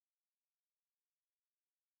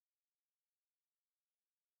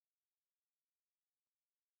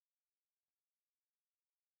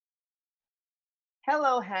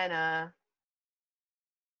Hello, Hannah.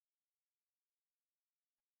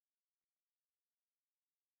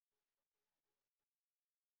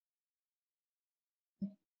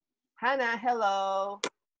 Hannah, hello.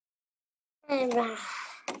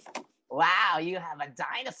 Wow, you have a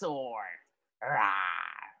dinosaur. Rawr.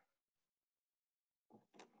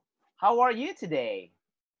 How are you today?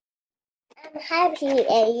 I'm happy,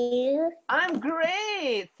 and you? I'm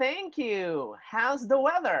great, thank you. How's the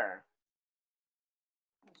weather?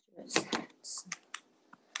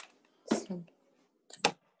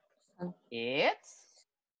 It's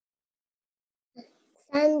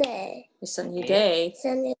Sunday. A sunny day.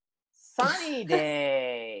 Sunday. sunny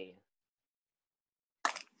day.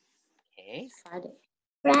 Okay. Friday.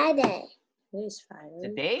 Friday. Today is Friday.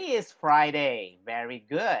 Today is Friday. Very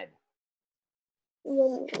good.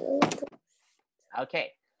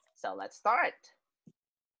 Okay, so let's start.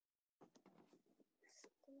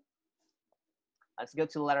 Let's go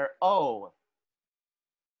to letter O.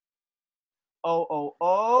 O, O,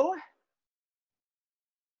 O.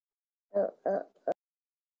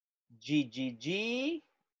 G, G, G.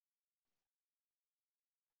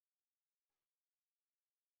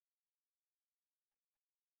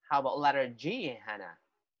 How about letter G, Hannah?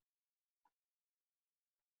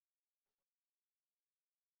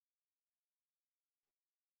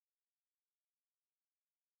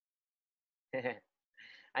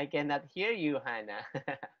 I cannot hear you, Hannah.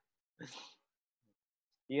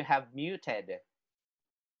 You have muted.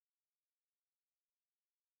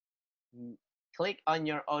 Click on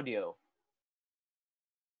your audio.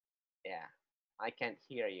 Yeah, I can't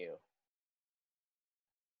hear you.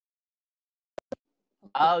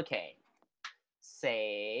 Okay.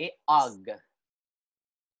 Say og.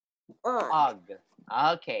 Og.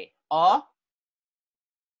 Okay. O.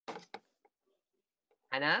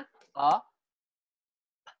 Hannah. O.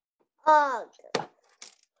 Up.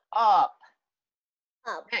 Up.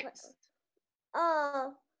 Up. Next.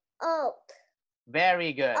 Up.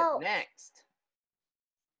 Very good. Oh. Next.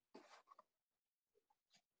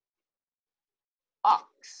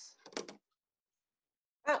 Ox.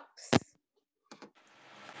 Ox.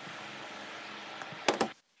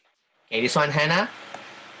 Okay, this one, Hannah.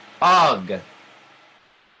 Og.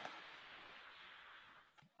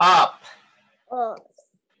 Up. Up.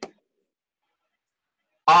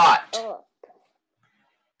 Ought. Up.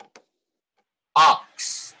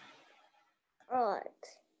 Ox. Up.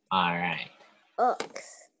 All right.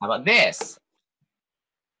 Ox. How about this?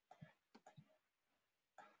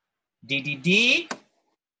 D, D, D.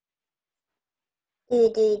 Do.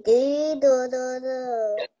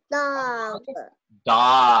 Dog.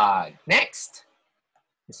 Dog. Next.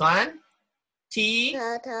 This one. T.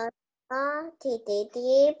 Tip.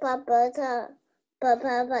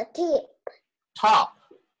 Top.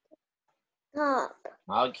 Top.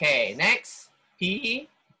 Okay, next. P.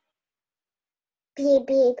 Do.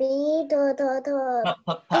 P, Peep.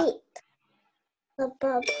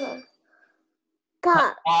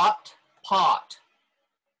 Pot. Pot. Pot.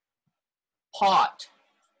 Pot.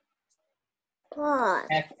 Pot.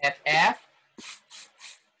 F, F, F.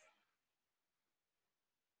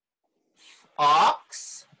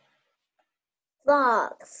 Ox.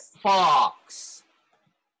 Fox. Fox.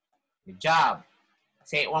 Good job.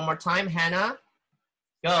 Say it one more time, Hannah.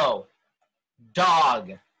 Go.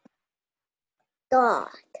 Dog. Dog.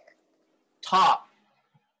 Top.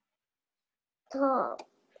 Top.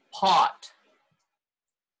 Pot.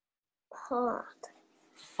 Pot.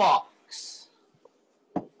 Fox.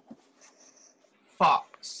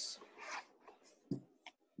 Fox.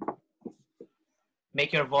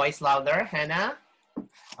 Make your voice louder, Hannah.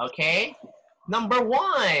 Okay. Number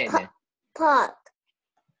 1. Pot.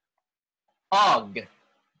 Og.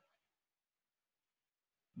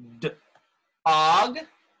 Og.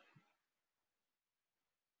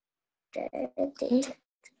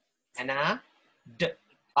 Hannah.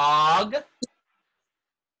 Og.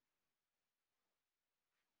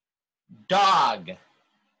 Dog.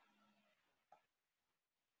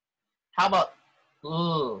 How about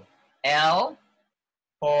L? L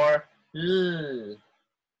for L.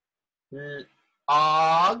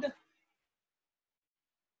 Og.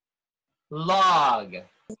 Log.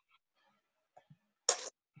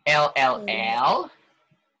 L, L, L.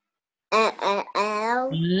 L.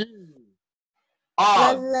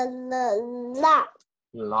 Og. Log.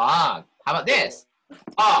 Log. How about this?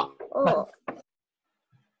 Up.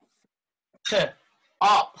 T.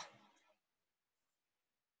 Up.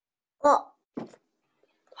 Up.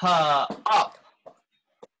 H. Up.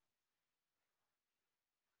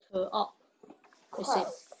 Up. They say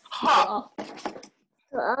Hop.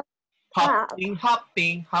 up. Hopping,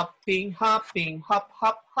 hopping, hopping, hopping, hop,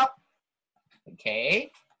 hop, hop.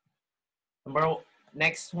 Okay.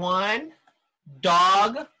 Next one.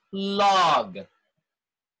 Dog, log.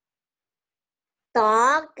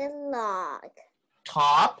 Dog, log.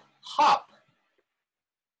 Top, hop.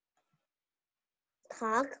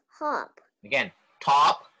 Top, hop. Again,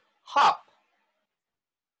 top, hop.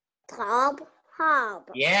 Top, hop.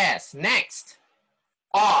 Yes, next.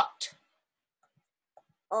 Ought,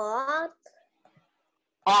 Ought,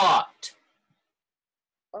 ought.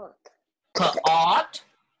 ought. Ought, Ought,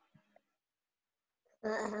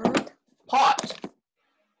 pot.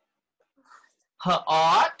 Ought,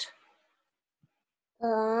 ought.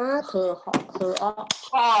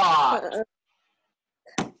 hot.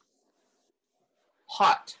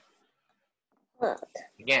 Hot. Ought,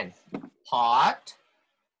 Again, pot,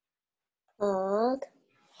 ought.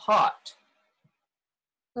 hot.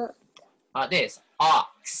 Ought. This,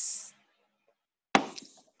 ox.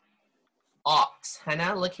 Ox.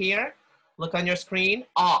 Hannah, look here. Look on your screen.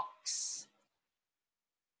 Ox.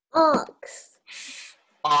 Ox.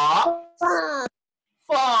 Ox. Fox.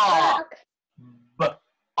 Fox. B.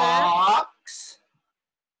 Ox.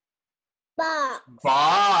 Box.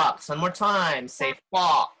 Box. One more time. Say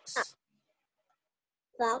fox.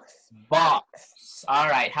 Box. Box. All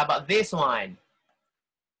right. How about this one?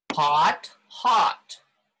 Pot, hot.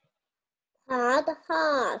 Hot,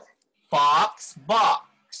 hot. Fox,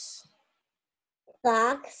 box.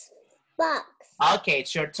 Box, box. Okay,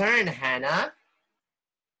 it's your turn, Hannah.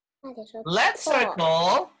 那得说 Let's pot.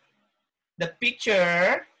 circle the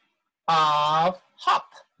picture of hop.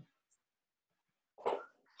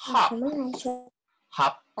 什 Hop, 么来着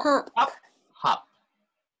hop,？hop， hop, hop,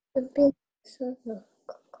 这边说的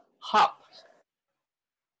hop.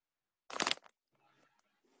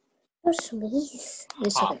 这什么意思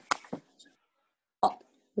It's Hop. okay. Hop.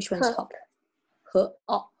 Which one's hop? Hop.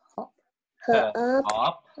 Hop. 和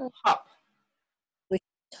Hop, hop. Hop.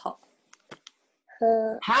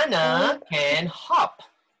 和 Hannah can hop.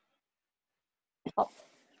 Hop.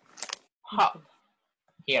 Hop.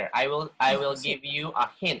 Here, I will give you a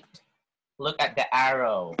hint. Look at the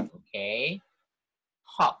arrow, okay?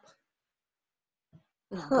 Hop,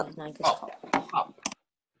 Okay, now I guess hop, hop. hop.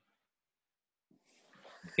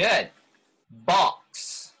 Good.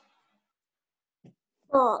 Box,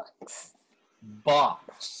 box,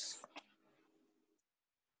 box.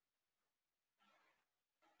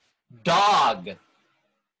 Dog,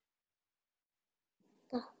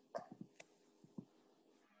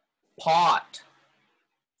 pot,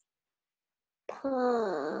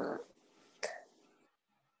 pot,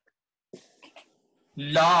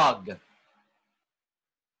 log,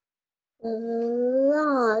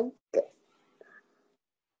 log,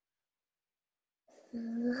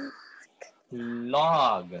 log.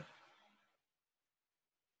 log,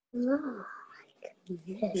 Le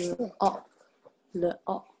o. Le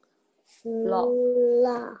o.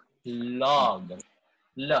 log, Log.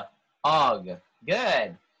 Log.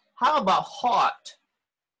 Good. How about hot?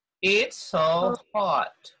 It's so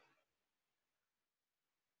hot.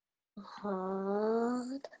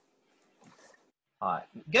 hot, Hot.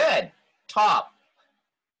 Good. Top.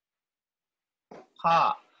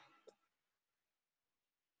 Top.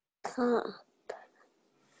 top,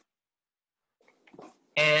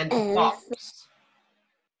 And and box.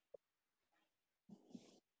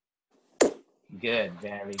 Good.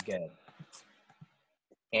 Very good.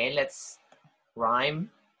 Okay, let's rhyme.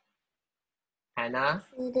 Hannah.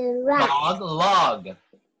 the right. Dog, log.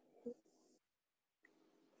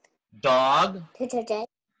 Dog,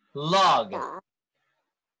 log. Dog,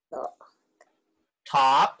 log.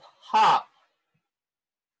 Top, hop.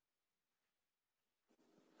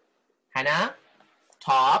 Hannah.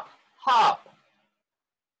 Top, hop.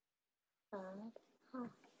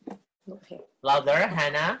 Okay. Louder,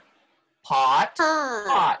 Hannah. Pot, Hot,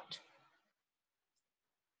 pot.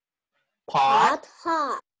 Pot,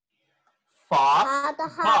 hot, fox, hot,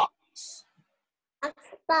 hot, box.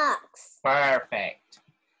 box. Perfect.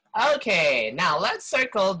 Okay, now let's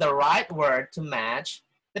circle the right word to match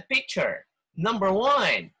the picture. Number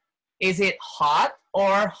 1. Is it hot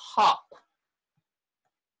or hop?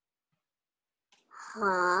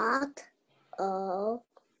 Hot, oh,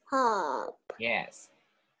 hop. Yes.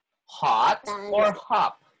 Hot or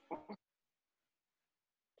hop?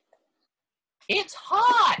 It's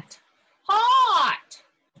hot. Hot.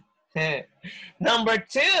 Number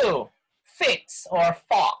 2. Fix or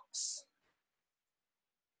fox?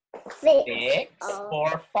 Fix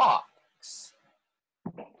or fox?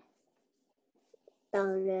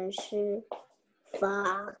 当然是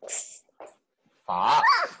fox. Fox.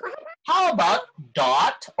 How about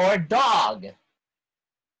dot or dog?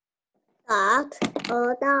 Dot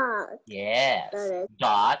or dog. Yes, Dog.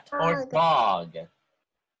 dot or dog.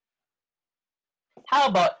 How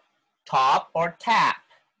about top or tap?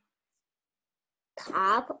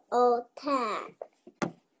 Top or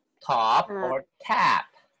tap. Top or tap?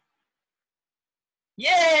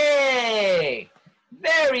 Yay!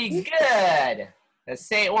 Very good. Let's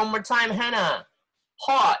say it one more time, Hannah.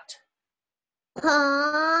 Hot.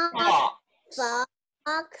 Pot. Box.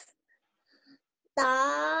 Fox.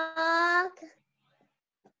 Dog.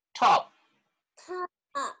 Top. Top.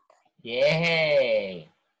 Yay!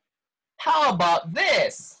 How about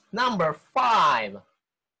this? Number 5.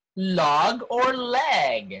 Log or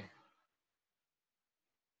leg?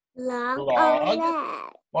 Log or Log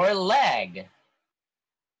leg. or leg?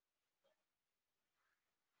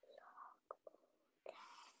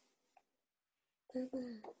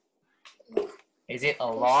 Is it a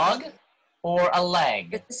log or a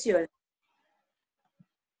leg? This is your.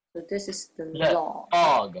 So this is the log.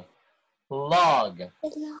 Log. Log.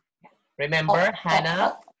 Remember,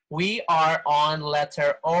 Hannah, we are on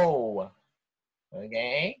letter O.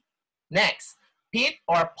 Okay. Next, pit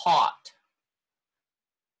or pot?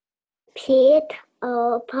 Pit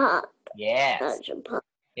or pot. Yes. That's a pot.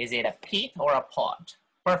 Is it a pit or a pot?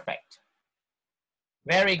 Perfect.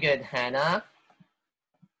 Very good, Hannah.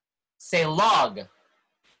 Say log.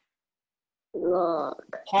 Log.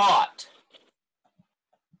 Pot.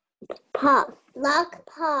 Pot. Log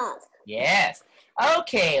pot. Yes.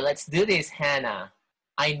 Okay, let's do this, Hannah.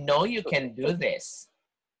 I know you can do this.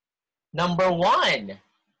 Number 1.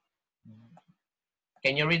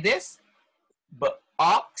 Can you read this?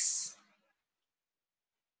 Ox.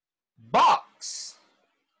 Box.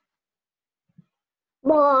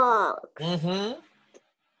 Box.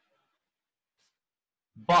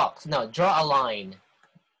 Box. Now draw a line.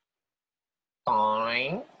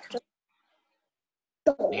 Toink.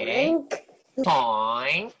 Okay. Doink.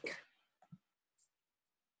 Toink.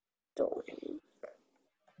 Doink.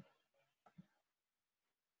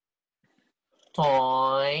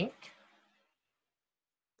 Toink.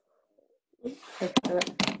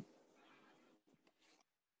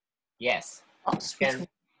 Yes. You can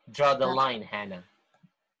draw the line, Hannah.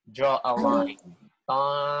 Draw a line.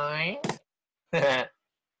 Toink.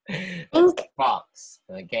 That's box.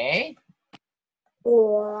 Okay.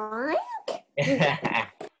 Doink.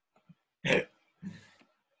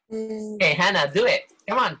 Okay, Hannah, do it.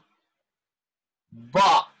 Come on.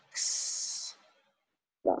 Box.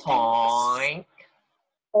 Toink.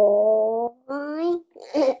 Oink.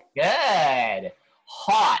 Good.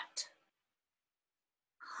 Hot.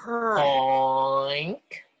 Hot.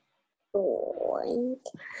 Toink. Doink.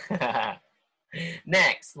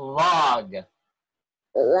 Next, log.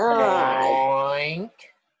 Log. Toink.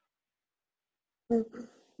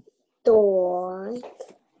 Doink.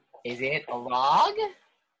 Is it a log?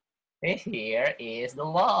 Here is the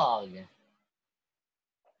log.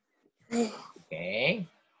 Okay.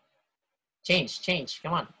 Change.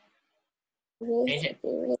 Come on. Change it.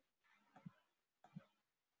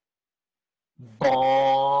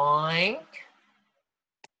 Boink.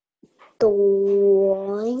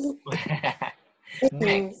 Doink.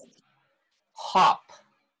 Next, hop.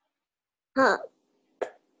 Hop.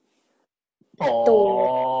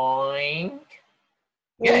 Boink.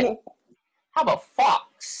 Good. How about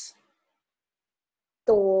fox?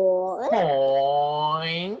 Doink.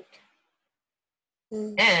 Boink.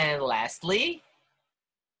 And lastly,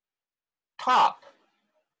 top.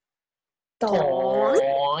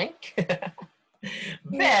 Doink. Boink.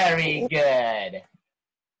 Very good.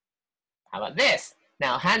 How about this?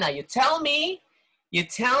 Now, Hannah, you tell me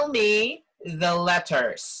the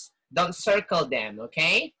letters. Don't circle them,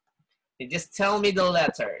 okay? You just tell me the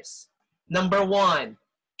letters. Number 1,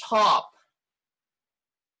 top.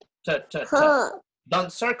 Top.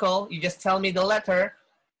 Don't circle, you just tell me the letter.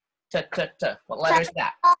 What letter is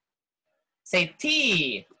that? Say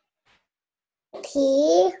T.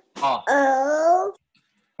 T. Oh. O.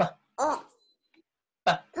 P. O.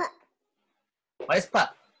 P. P. What is P?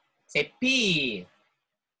 Say P.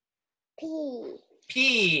 P.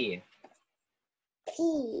 P.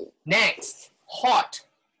 P. Next, hot.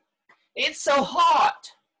 It's so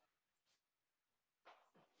hot.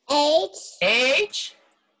 H. H.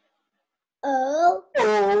 O.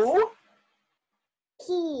 O.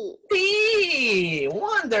 P. P.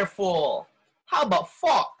 Wonderful. How about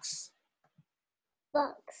fox?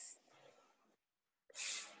 Fox.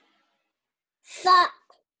 Fox.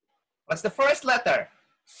 What's the first letter?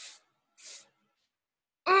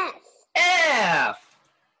 F. F.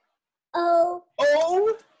 O.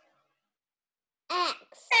 O. X.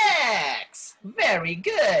 Very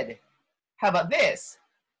good. How about this?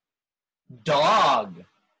 Dog.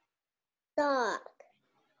 Dog.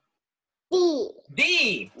 D.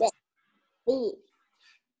 D. D.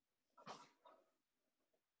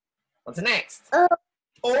 What's next? O.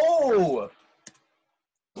 O.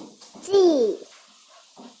 G.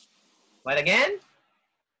 What again?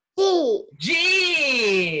 G.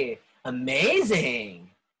 G. Amazing.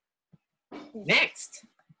 Next.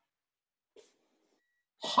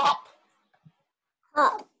 Hop.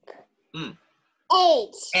 Hop. Mm.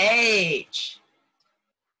 H. H.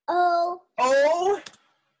 O. O.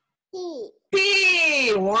 P.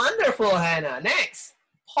 P. Wonderful, Hannah. Next.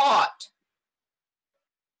 Pot.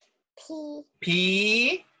 P.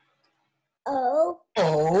 P. O.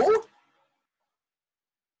 O.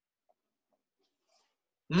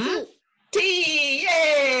 Mm? T.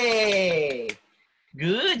 Yay.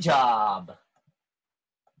 Good job.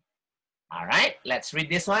 All right, let's read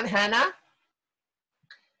this one, Hannah.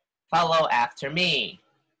 Follow after me.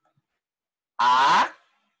 A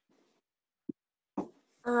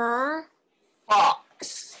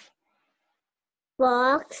fox.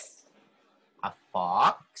 Fox. A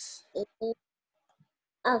fox.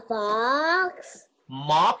 A fox.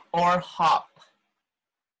 Mop or hop?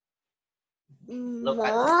 Look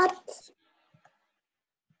at What?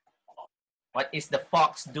 what is the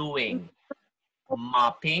fox doing?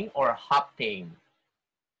 Mopping or hopping?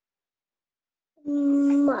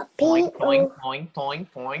 Mopping. Point, point, point,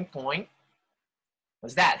 point, point, point.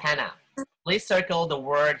 What's that, Hannah? Please circle the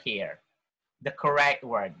word here. The correct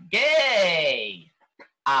word. Yay!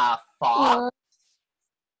 A fox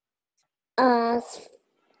A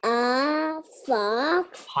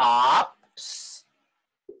fox hops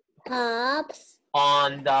hops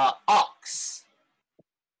on the ox.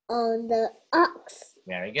 on the ox.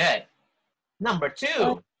 Very good. Number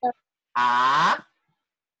 2. A.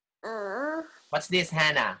 What's this,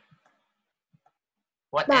 Hannah?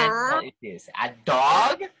 What Dog. animal is this? A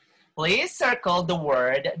dog? Please circle the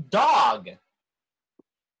word dog.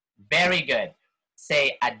 Very good.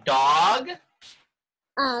 Say a dog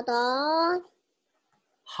A dog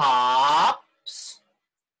hops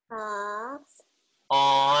hops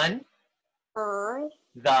on on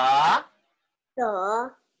the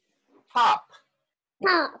the top.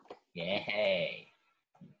 top. Yay.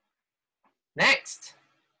 Next.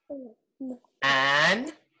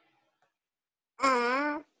 An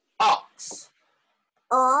An ox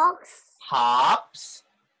ox hops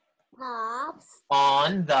hops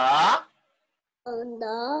on the on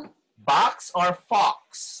the box or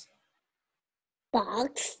fox.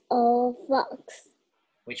 box or fox.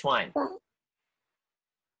 Which one? Box.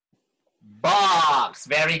 Box.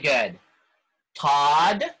 Very good.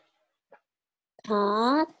 Todd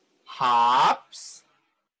Todd hops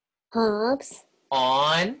hops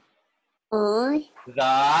on on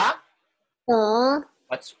the the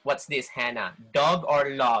what's this, Hannah? Dog or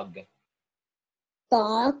log?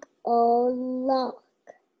 dog or log.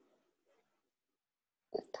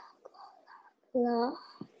 Log.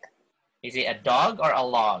 Is it a dog or a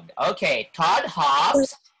log? Okay, Todd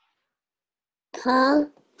hops Todd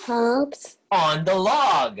hops on the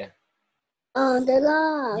log. on the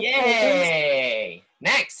log. Yay!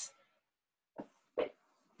 Next.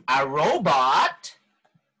 A robot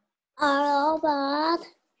A robot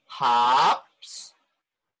hops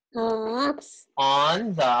hops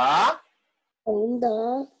on the on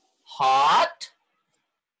the hot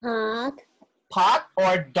hot pot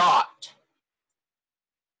or dot?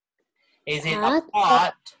 Is it a pot.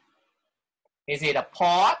 pot? Is it a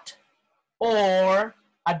pot or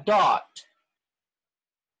a dot?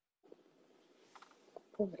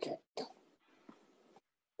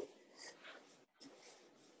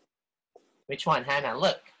 Which one, Hannah?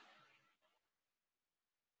 Look.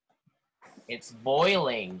 It's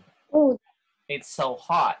boiling. Oh, It's so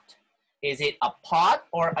hot. Is it a pot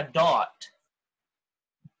or a dot?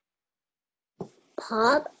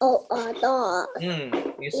 pot or a dog.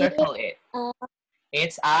 You circle it. A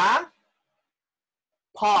It's a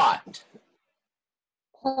pot.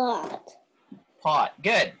 pot. Pot.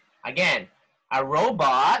 Good. Again. A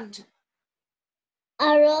robot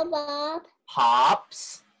A robot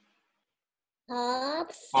hops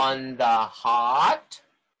hops on the hot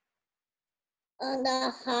on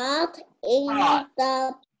the hot in pot.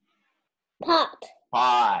 the pot.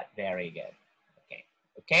 Pot. Very good. Okay.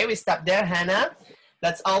 Okay, we stop there, Hannah.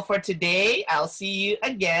 That's all for today. I'll see you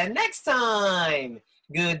again next time.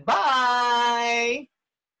 Goodbye.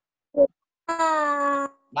 Ah.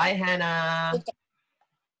 Bye, Hannah.